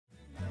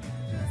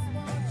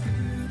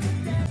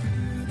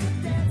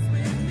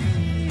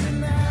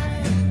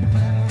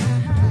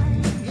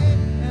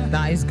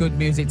good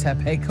music to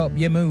pick up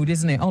your mood,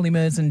 isn't it? Ollie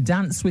Merson,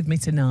 Dance With Me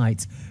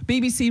Tonight.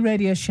 BBC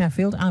Radio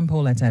Sheffield, I'm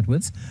Paulette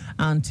Edwards.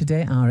 And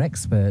today our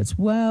experts,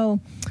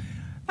 well,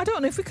 I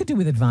don't know if we could do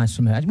with advice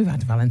from her. We've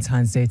had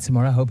Valentine's Day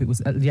tomorrow. I hope it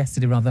was,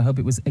 yesterday rather, I hope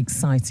it was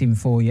exciting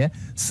for you.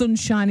 Sun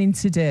shining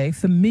today.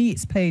 For me,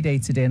 it's payday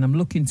today and I'm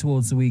looking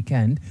towards the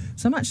weekend.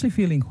 So I'm actually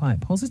feeling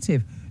quite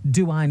positive.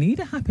 Do I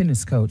need a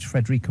happiness coach?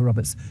 Frederika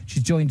Roberts.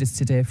 She's joined us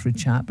today for a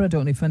chat, but I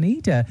don't know if I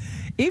need her.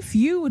 If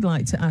you would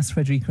like to ask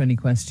Frederika any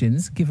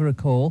questions, give her a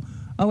call.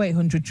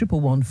 0800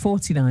 111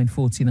 49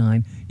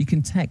 49. You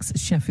can text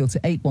Sheffield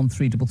to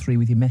 81333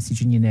 with your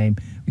message and your name.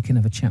 We can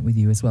have a chat with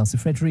you as well. So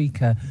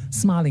Frederika,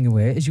 smiling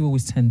away, as you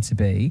always tend to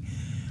be.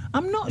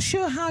 I'm not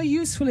sure how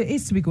useful it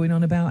is to be going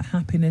on about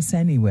happiness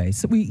anyway.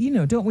 So we,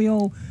 don't we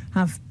all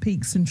have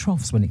peaks and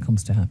troughs when it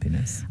comes to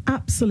happiness?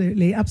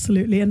 Absolutely,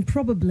 absolutely. And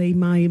probably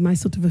my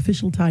sort of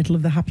official title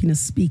of the happiness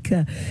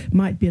speaker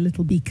might be a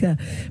little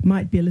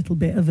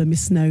bit of a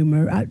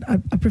misnomer.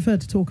 I prefer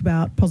to talk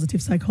about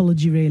positive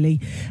psychology, really.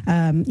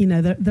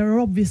 There are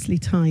obviously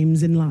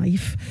times in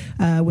life,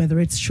 whether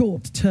it's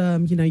short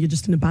term, you're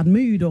just in a bad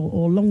mood,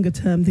 or longer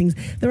term things.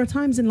 There are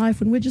times in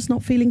life when we're just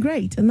not feeling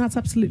great, and that's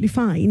absolutely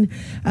fine.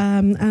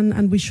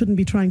 And we shouldn't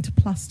be trying to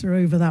plaster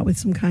over that with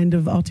some kind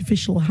of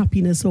artificial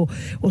happiness or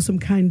some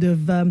kind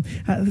of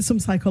some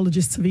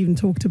psychologists have even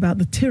talked about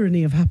the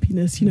tyranny of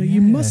happiness.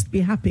 You must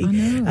be happy.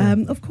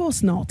 Of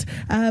course not.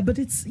 But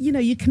it's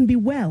you can be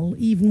well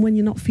even when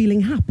you're not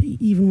feeling happy,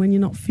 even when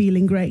you're not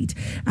feeling great,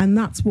 and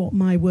that's what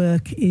my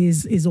work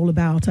is all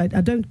about. I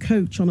don't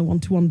coach on a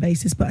one-to-one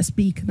basis, but I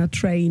speak and I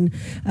train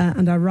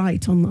and I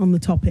write on the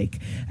topic.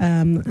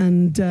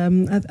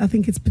 I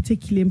think it's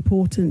particularly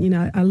important.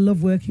 I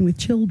love working with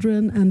children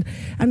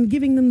and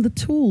giving them the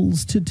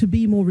tools to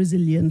be more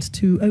resilient,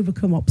 to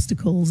overcome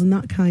obstacles, and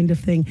that kind of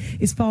thing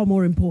is far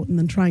more important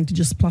than trying to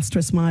just plaster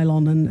a smile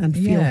on and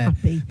feel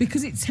happy.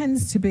 Because it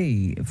tends to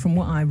be, from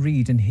what I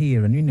read and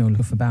hear and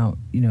stuff about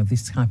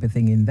this type of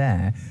thing in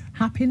there,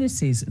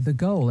 happiness is the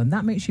goal, and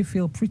that makes you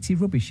feel pretty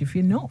rubbish if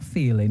you're not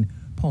feeling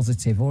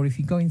positive, or if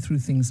you're going through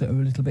things that are a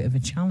little bit of a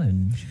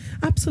challenge.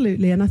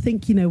 Absolutely. And I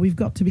think we've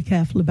got to be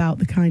careful about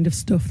the kind of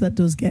stuff that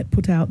does get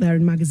put out there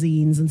in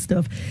magazines and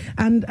stuff,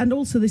 and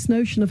also this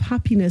notion of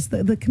happiness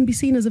that can be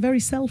seen as a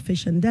very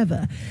selfish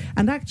endeavour.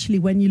 And actually,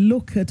 when you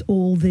look at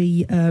all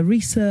the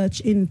research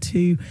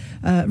into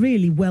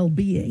really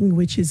well-being,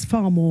 which is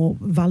far more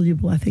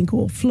valuable, I think,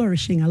 or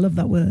flourishing, I love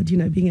that word,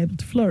 being able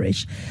to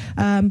flourish,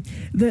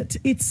 that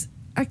it's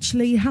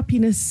actually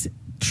happiness.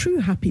 True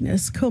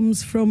happiness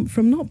comes from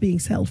not being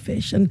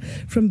selfish and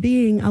from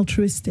being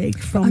altruistic,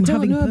 from having purpose. I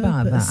don't know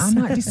about that. I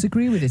might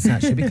disagree with this,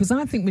 actually, because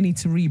I think we need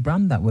to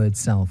rebrand that word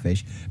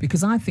selfish,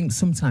 because I think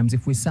sometimes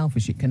if we're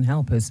selfish, it can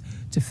help us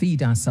to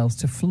feed ourselves,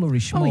 to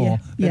flourish more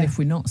than if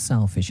we're not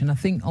selfish. And I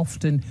think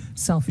often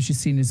selfish is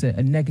seen as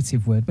a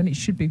negative word when it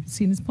should be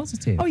seen as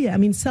positive. Oh, yeah. I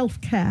mean,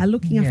 self-care,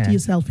 looking after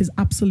yourself is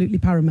absolutely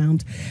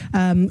paramount.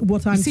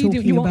 What I'm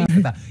talking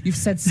about... You've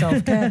said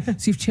self-care, so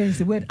you've changed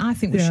the word. I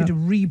think we should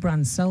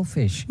rebrand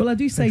selfish. Well, I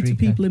do say to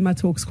people in my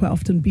talks quite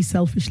often, be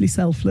selfishly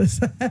selfless,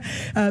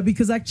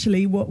 because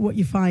actually what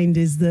you find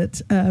is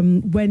that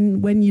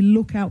when you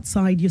look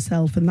outside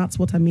yourself, and that's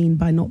what I mean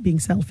by not being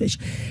selfish,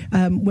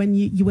 when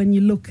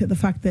you look at the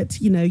fact that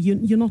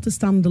you're not a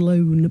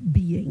standalone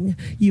being,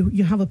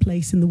 you have a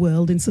place in the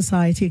world, in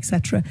society,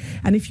 etc.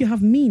 And if you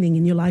have meaning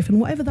in your life,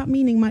 and whatever that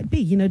meaning might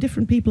be,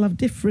 different people have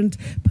different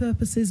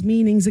purposes,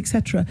 meanings,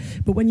 etc.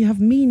 But when you have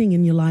meaning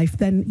in your life,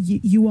 then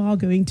you are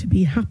going to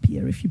be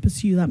happier if you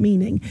pursue that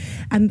meaning.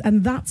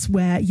 And that's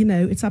where,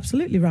 it's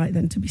absolutely right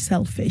then to be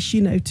selfish,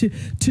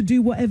 to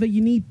do whatever you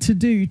need to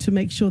do to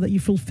make sure that you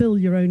fulfill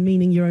your own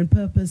meaning, your own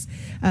purpose,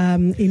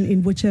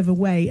 in whichever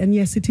way. And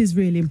yes, it is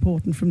really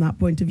important from that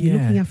point of view,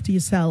 looking after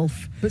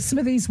yourself. But some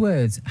of these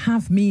words,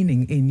 have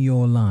meaning in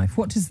your life.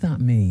 What does that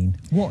mean?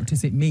 What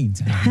does it mean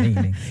to have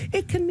meaning?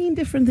 It can mean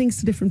different things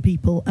to different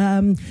people.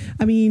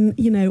 I mean,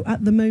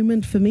 at the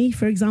moment, for me,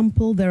 for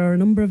example, there are a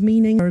number of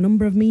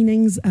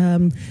meanings.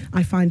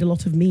 I find a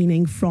lot of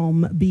meaning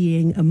from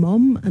being a mum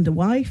and a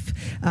wife.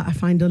 I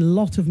find a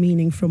lot of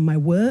meaning from my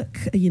work.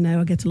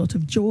 I get a lot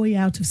of joy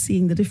out of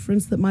seeing the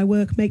difference that my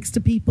work makes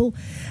to people.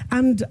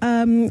 And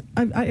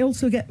I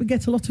also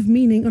get a lot of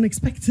meaning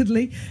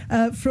unexpectedly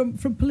from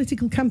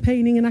political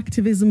campaigning and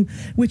activism,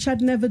 which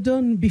I'd never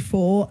done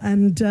before.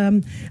 And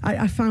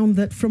I found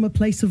that from a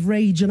place of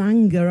rage and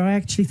anger, I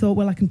actually thought,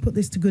 well, I can put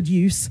this to good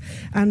use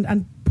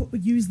and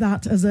use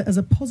that as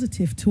a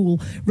positive tool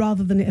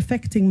rather than it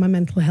affecting my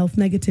mental health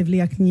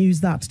negatively. I can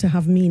use that to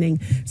have meaning.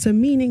 So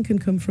meaning can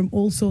come from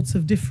all sorts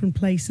of different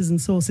places and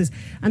sources,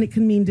 and it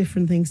can mean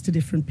different things to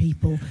different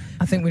people.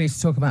 I think we need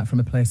to talk about from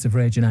a place of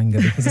rage and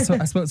anger, because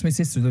I spoke to my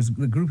sister.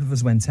 A group of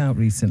us went out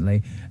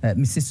recently.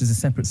 My sister's a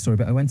separate story,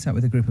 but I went out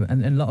with a group of,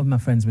 and a lot of my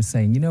friends were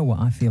saying, you know what,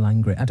 I feel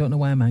angry. I don't know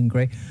why I'm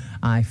angry.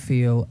 I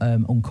feel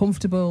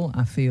uncomfortable.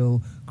 I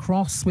feel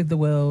cross with the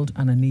world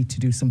and I need to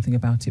do something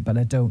about it, but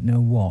I don't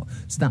know what.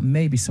 So that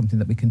may be something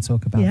that we can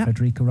talk about,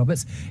 Frederika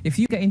Roberts. If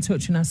you get in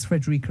touch and ask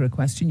Frederika a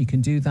question, you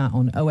can do that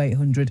on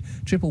 0800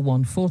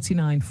 111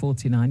 49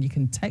 49. You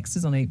can text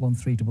us on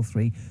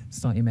 81333.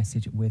 Start your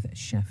message with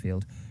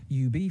Sheffield.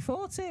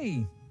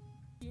 UB40.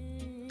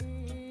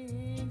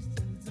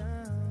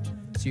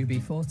 It's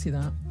UB40,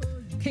 that.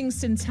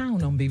 Kingston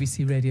Town on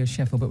BBC Radio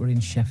Sheffield, but we're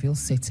in Sheffield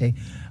City.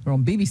 We're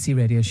on BBC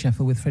Radio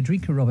Sheffield with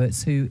Frederika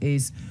Roberts, who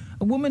is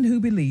a woman who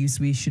believes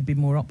we should be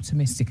more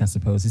optimistic, I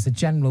suppose. It's a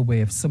general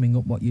way of summing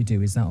up what you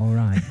do. Is that all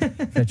right,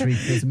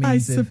 Frederika? I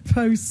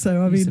suppose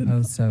so. I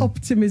mean,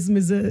 optimism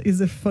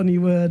is a funny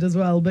word as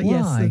well, but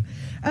why?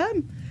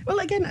 Yes. Well,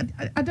 again,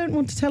 I don't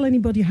want to tell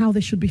anybody how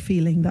they should be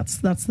feeling. That's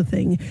the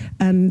thing.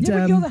 And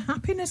but you're the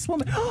happiness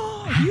woman.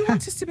 Oh, you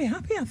want us to be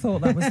happy? I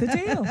thought that was the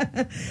deal.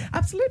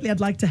 Absolutely. I'd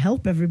like to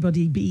help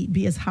everybody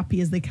be as happy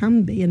as they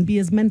can be and be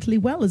as mentally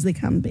well as they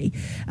can be.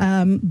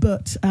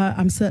 But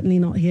I'm certainly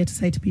not here to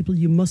say to people,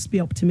 you must be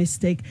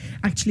optimistic.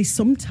 Actually,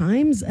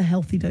 sometimes a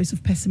healthy dose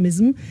of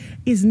pessimism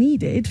is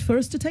needed for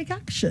us to take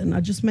action. I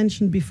just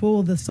mentioned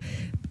before the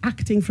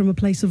acting from a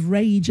place of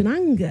rage and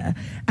anger.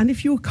 And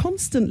if you're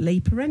constantly,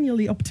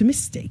 perennially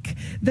optimistic,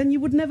 then you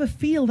would never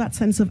feel that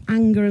sense of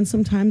anger and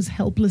sometimes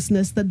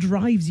helplessness that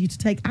drives you to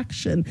take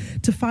action,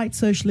 to fight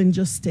social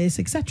injustice,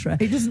 etc.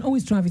 It doesn't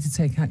always drive you to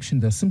take action,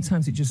 though.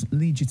 Sometimes it just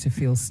leads you to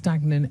feel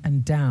stagnant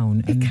and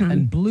down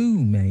and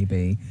blue,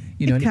 maybe.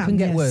 You know, and it can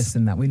get worse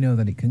than that. We know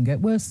that it can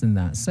get worse than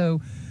that.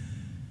 So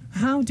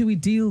how do we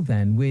deal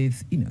then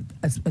with, you know,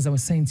 as I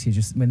was saying to you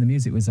just when the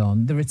music was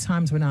on, there are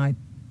times when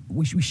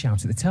we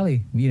shout at the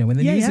telly, you know, when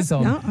the news is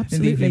on. No,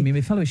 absolutely.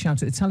 My fellow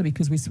shout at the telly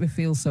because we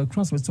feel so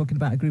cross. I was talking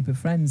about a group of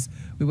friends.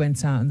 We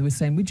went out and they were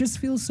saying, we just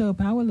feel so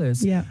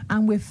powerless. Yeah.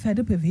 And we're fed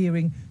up of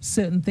hearing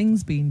certain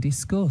things being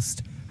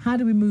discussed. How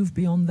do we move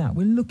beyond that?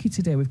 We're lucky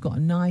today. We've got a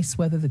nice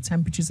weather. The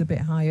temperature's a bit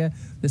higher.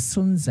 The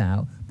sun's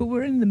out. But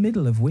we're in the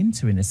middle of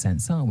winter in a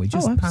sense, aren't we?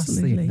 Just past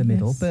the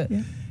middle. Yes. But...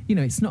 Yeah. You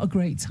know, it's not a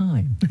great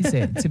time, is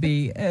it, to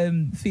be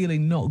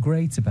feeling not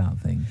great about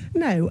things?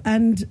 No,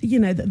 and, you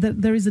know,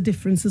 there is a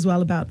difference as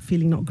well about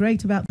feeling not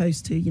great about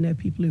opposed to, you know,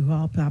 people who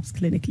are perhaps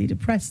clinically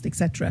depressed,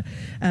 etc.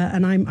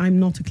 And I'm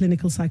not a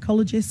clinical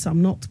psychologist, so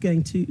I'm not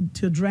going to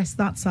address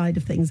that side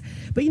of things.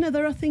 But, you know,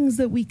 there are things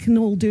that we can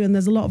all do, and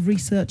there's a lot of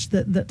research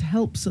that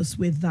helps us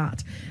with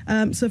that.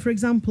 So, for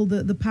example,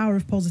 the power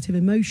of positive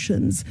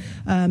emotions,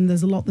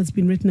 there's a lot that's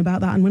been written about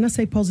that. And when I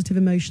say positive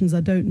emotions,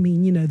 I don't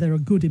mean, you know, there are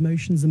good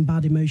emotions and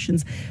bad emotions.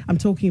 I'm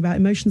talking about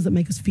emotions that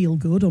make us feel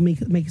good or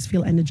make us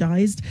feel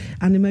energized,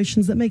 and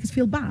emotions that make us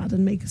feel bad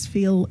and make us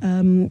feel,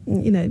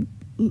 you know,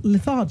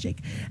 lethargic.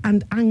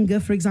 And anger,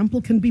 for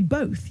example, can be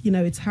both. You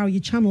know, it's how you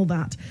channel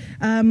that.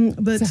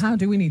 But so how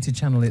do we need to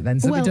channel it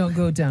then, so we don't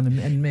go down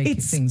and make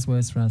things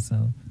worse for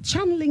ourselves?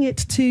 Channeling it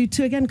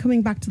to again,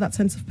 coming back to that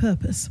sense of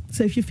purpose.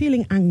 So if you're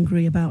feeling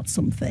angry about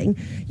something,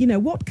 you know,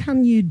 what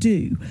can you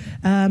do?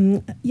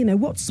 You know,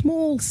 what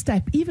small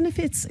step, even if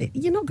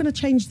you're not going to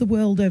change the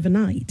world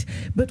overnight,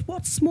 but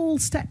what small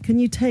step can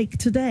you take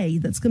today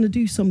that's going to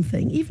do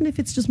something? Even if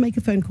it's just make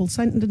a phone call,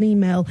 send an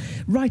email,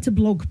 write a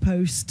blog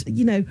post,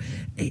 you know,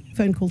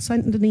 phone call,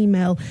 send an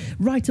email,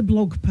 write a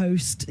blog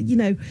post, you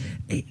know,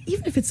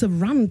 even if it's a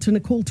rant and a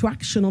call to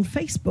action on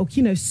Facebook,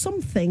 you know,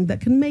 something that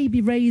can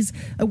maybe raise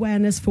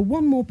awareness for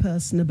one more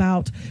person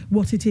about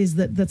what it is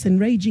that's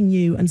enraging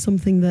you and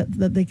something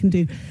that they can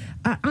do.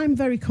 I'm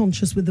very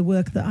conscious with the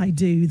work that I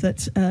do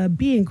that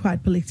being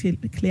quite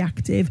politically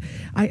active,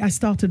 I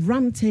started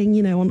ranting,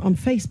 you know, on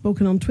Facebook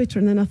and on Twitter,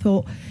 and then I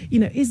thought, you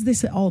know, is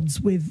this at odds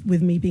with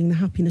me being the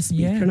happiness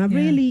speaker? And I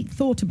really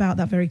thought about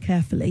that very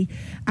carefully,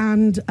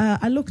 and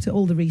I looked at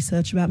all the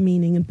research about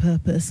meaning and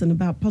purpose and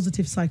about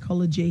positive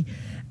psychology,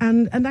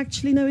 and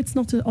actually, no, it's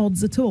not at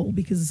odds at all,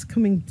 because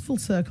coming full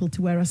circle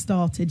to where I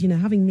started, you know,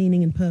 having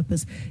meaning and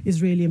purpose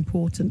is really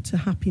important to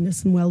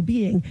happiness and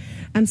well-being.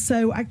 And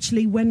so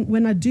actually,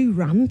 when I do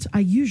rant,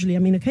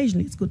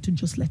 occasionally it's good to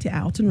just let it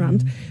out and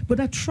rant, but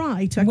I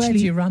try to actually... Where do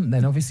you rant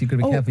then? Obviously, you've got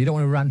to be careful. You don't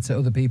want to rant at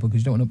other people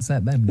because you don't want to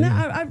upset them, do you?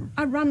 No,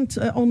 I rant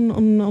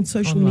on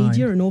social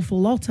media an awful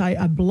lot.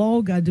 I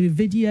blog, I do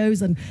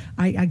videos, and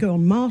I go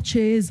on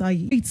marches, I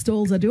eat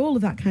stalls, I do all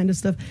of that kind of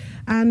stuff.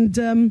 And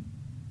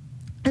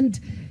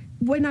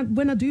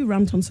when I do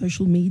rant on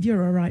social media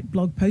or write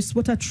blog posts,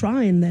 what I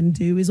try and then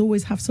do is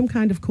always have some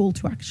kind of call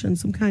to action,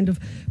 some kind of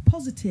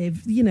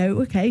positive, you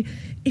know, okay,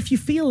 if you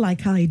feel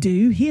like I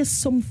do, here's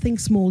something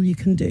small you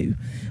can do.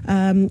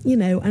 You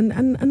know,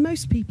 and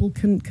most people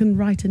can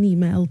write an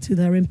email to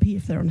their MP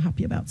if they're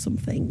unhappy about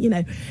something, you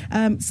know.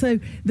 So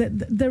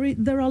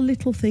there are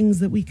little things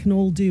that we can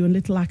all do and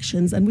little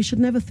actions, and we should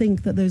never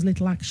think that those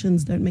little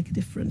actions don't make a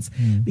difference.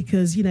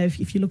 Because, you know,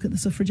 if you look at the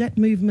suffragette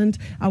movement,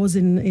 I was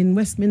in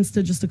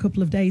Westminster just a couple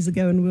of days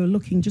ago, and we were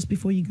looking just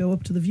before you go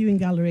up to the viewing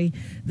gallery.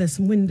 There's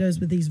some windows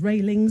with these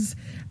railings,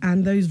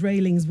 and those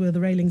railings were the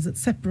railings lines that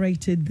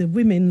separated the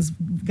women's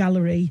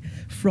gallery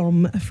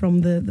from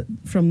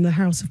the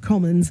House of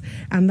Commons,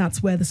 and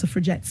that's where the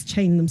suffragettes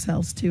chained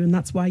themselves to, and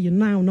that's why you're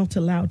now not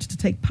allowed to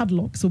take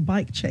padlocks or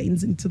bike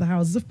chains into the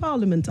Houses of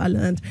Parliament, I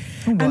learned.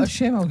 Oh, what a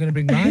shame. I was going to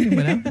bring mine in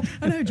now.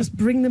 I know, just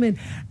bring them in.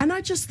 And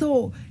I just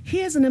thought,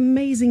 here's an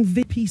amazing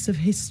piece of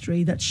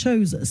history that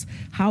shows us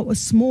how a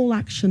small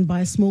action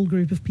by a small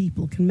group of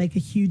people can make a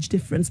huge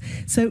difference.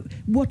 So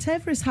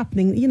whatever is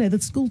happening, the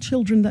school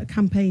children that are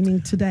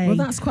campaigning today. Well,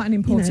 that's quite an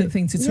important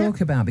thing to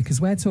talk about, because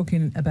we're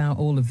talking about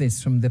all of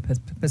this from the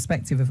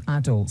perspective of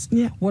adults.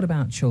 Yeah. What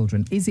about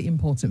children? Is it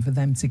important for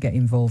them to get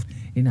involved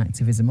in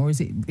activism, or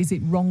is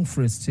it wrong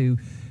for us to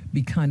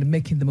be kind of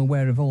making them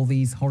aware of all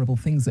these horrible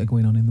things that are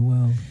going on in the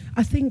world?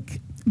 I think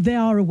they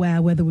are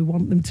aware whether we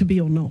want them to be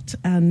or not.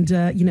 And,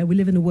 we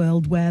live in a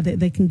world where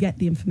they can get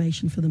the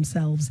information for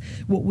themselves.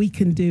 What we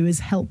can do is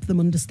help them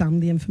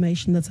understand the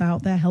information that's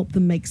out there, help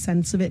them make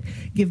sense of it,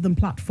 give them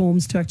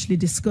platforms to actually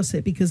discuss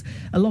it, because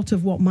a lot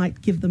of what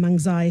might give them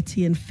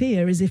anxiety and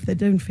fear is if they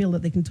don't feel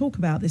that they can talk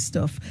about this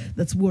stuff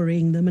that's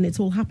worrying them and it's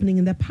all happening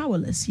and they're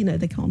powerless.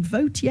 They can't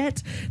vote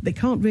yet, they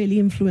can't really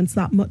influence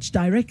that much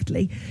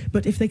directly,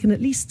 but if they can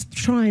at least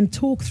try and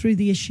talk through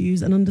the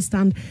issues and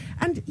understand.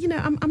 And,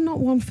 I'm not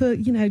one for,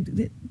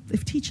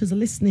 if teachers are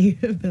listening,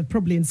 they're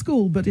probably in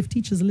school, but if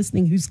teachers are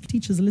listening whose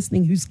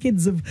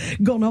kids have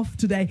gone off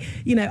today,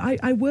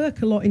 I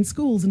work a lot in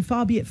schools, and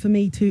far be it for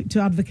me to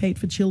advocate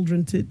for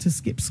children to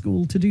skip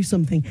school, to do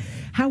something.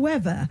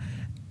 However,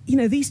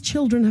 these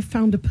children have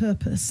found a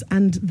purpose,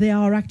 and they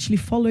are actually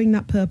following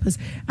that purpose,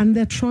 and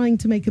they're trying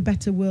to make a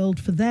better world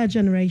for their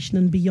generation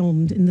and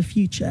beyond in the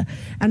future.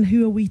 And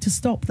who are we to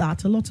stop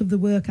that? A lot of the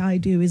work I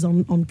do is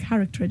on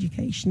character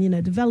education,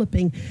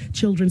 developing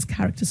children's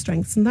character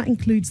strengths, and that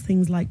includes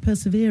things like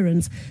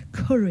perseverance,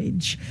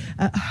 courage,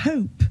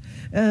 hope,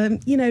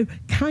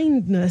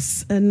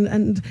 kindness,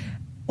 and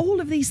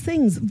all of these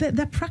things.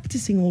 They're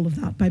practicing all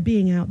of that by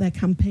being out there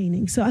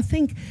campaigning. So I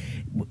think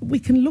we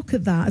can look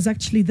at that as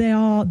actually they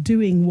are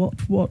doing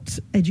what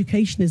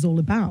education is all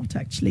about.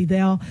 Actually,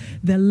 they're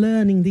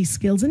learning these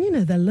skills,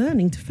 and they're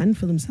learning to fend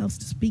for themselves,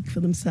 to speak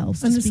for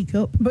themselves, to speak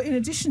up. But in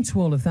addition to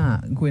all of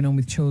that going on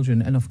with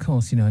children, and of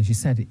course, as you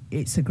said,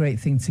 it's a great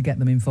thing to get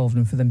them involved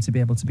and for them to be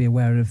able to be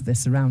aware of their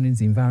surroundings,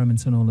 the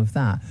environment, and all of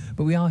that.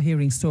 But we are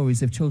hearing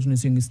stories of children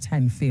as young as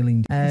 10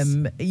 feeling.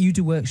 You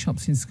do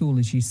workshops in school,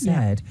 as you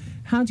said. Yeah.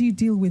 How do you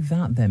deal with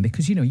that then?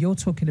 Because you're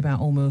talking about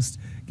almost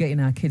getting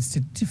our kids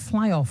to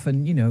fly off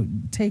and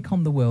take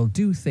on the world,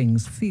 do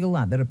things, feel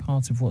that they're a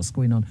part of what's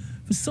going on.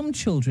 For some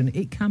children,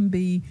 it can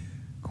be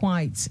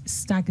quite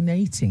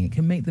stagnating. It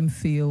can make them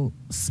feel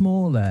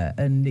smaller,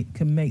 and it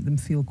can make them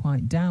feel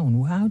quite down.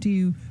 How do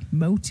you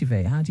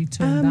motivate? How do you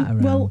turn that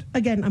around? Well,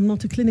 again, I'm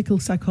not a clinical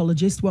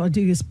psychologist. What I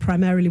do is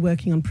primarily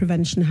working on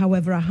prevention.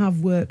 However, I have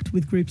worked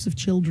with groups of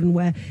children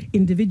where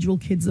individual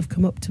kids have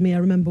come up to me. I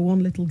remember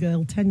one little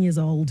girl, 10 years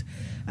old,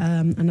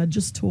 and I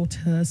just taught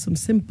her some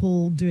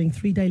simple, doing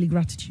 3 daily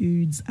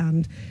gratitudes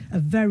and a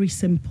very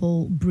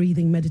simple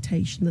breathing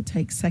meditation that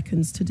takes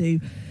seconds to do.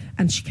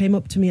 And she came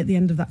up to me at the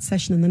end of that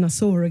session, and then I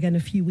saw her again a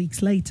few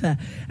weeks later,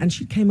 and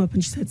she came up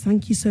and she said,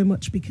 "Thank you so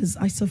much, because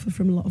I suffer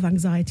from a lot of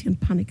anxiety and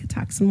panic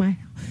attacks." And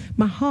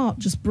my heart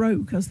just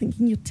broke. I was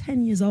thinking, you're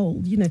 10 years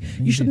old,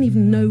 you shouldn't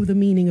even know the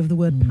meaning of the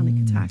word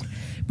panic attack.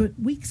 But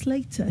weeks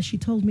later, she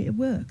told me it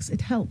works,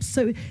 it helps.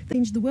 So it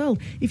changed the world.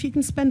 If you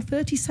can spend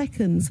 30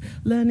 seconds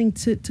learning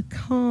to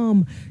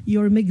calm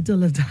your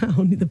amygdala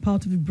down, the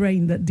part of the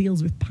brain that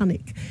deals with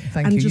panic.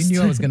 Thank you. You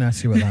knew I was going to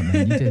ask you what that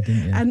meant. You did,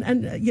 didn't you?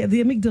 And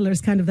the amygdala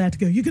is kind of there to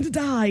go, you're going to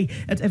die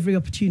at every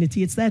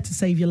opportunity. It's there to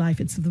save your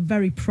life. It's the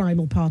very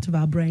primal part of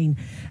our brain.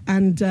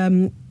 And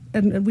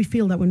we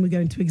feel that when we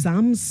go into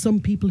exams. Some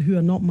people who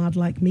are not mad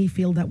like me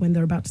feel that when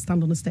they're about to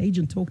stand on a stage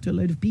and talk to a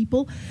load of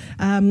people,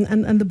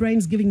 and the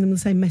brain's giving them the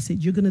same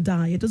message, you're going to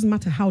die. It doesn't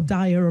matter how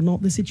dire or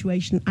not the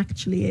situation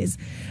actually is.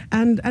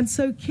 And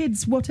so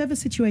kids, whatever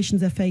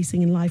situations they're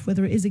facing in life,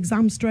 whether it is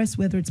exam stress,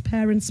 whether it's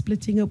parents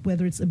splitting up,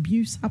 whether it's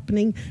abuse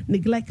happening,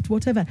 neglect,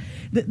 whatever,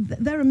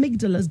 their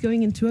amygdala's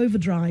going into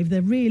overdrive.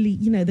 They're really,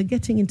 they're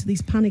getting into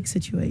these panic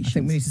situations. I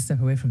think we need to step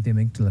away from the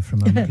amygdala for a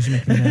moment, because you're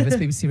making me nervous.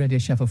 BBC Radio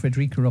Sheffield,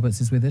 Frederika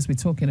Roberts is with us. We're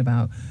talking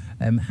about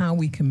how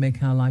we can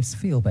make our lives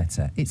feel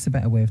better. It's a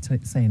better way of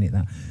saying it,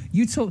 that.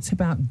 You talked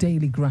about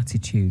daily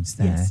gratitudes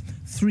there. Yes.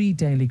 3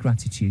 daily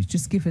gratitudes.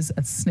 Just give us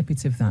a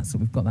snippet of that so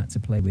we've got that to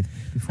play with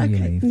before you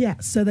leave. Yeah,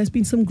 so there's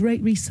been some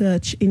great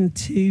research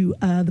into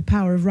the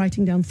power of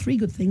writing down 3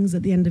 good things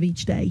at the end of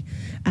each day,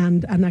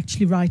 and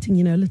actually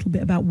writing, a little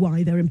bit about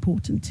why they're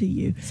important to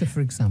you. So,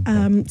 for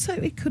example? So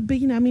it could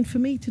be, for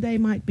me today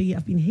might be,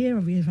 I've been here,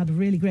 we've had a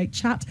really great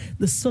chat,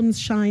 the sun's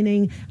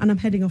shining, and I'm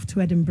heading off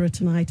to Edinburgh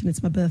tonight tonight, and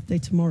it's my birthday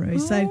tomorrow.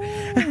 So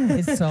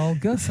it's all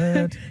good.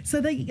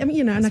 So they, I mean,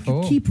 you know, and I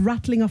could keep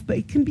rattling off, but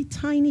it can be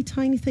tiny,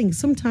 tiny things.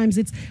 Sometimes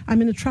it's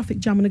I'm in a traffic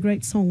jam and a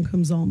great song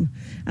comes on,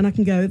 and I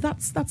can go,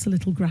 that's a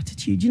little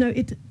gratitude. You know,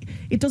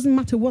 it doesn't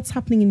matter what's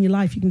happening in your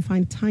life. You can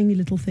find tiny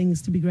little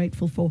things to be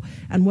grateful for,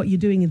 and what you're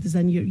doing is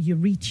then you're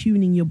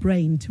retuning your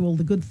brain to all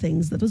the good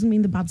things. That doesn't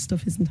mean the bad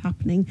stuff isn't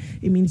happening.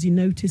 It means you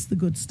notice the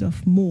good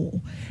stuff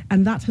more,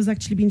 and that has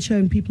actually been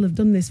shown. People have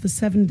done this for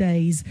 7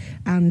 days,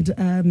 and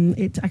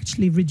it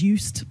actually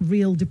reduced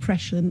real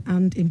depression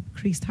and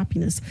increased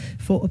happiness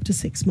for up to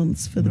 6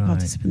 months for the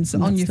participants.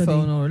 So on your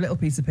phone or a little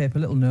piece of paper,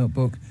 a little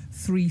notebook,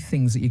 3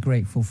 things that you're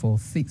grateful for,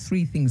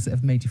 3 things that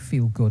have made you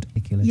feel good a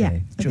particular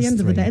day. At the end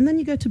of the day. And then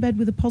you go to bed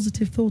with a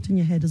positive thought in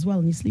your head as well,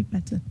 and you sleep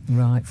better.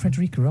 Right.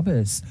 Frederika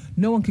Roberts.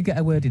 No one could get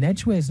a word in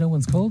edgeways. No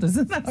one's called us.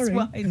 That's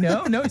why.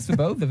 No, it's for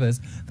both of us.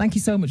 Thank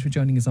you so much for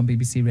joining us on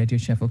BBC Radio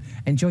Sheffield.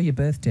 Enjoy your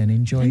birthday and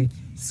enjoy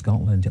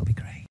Scotland. It'll be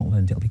great.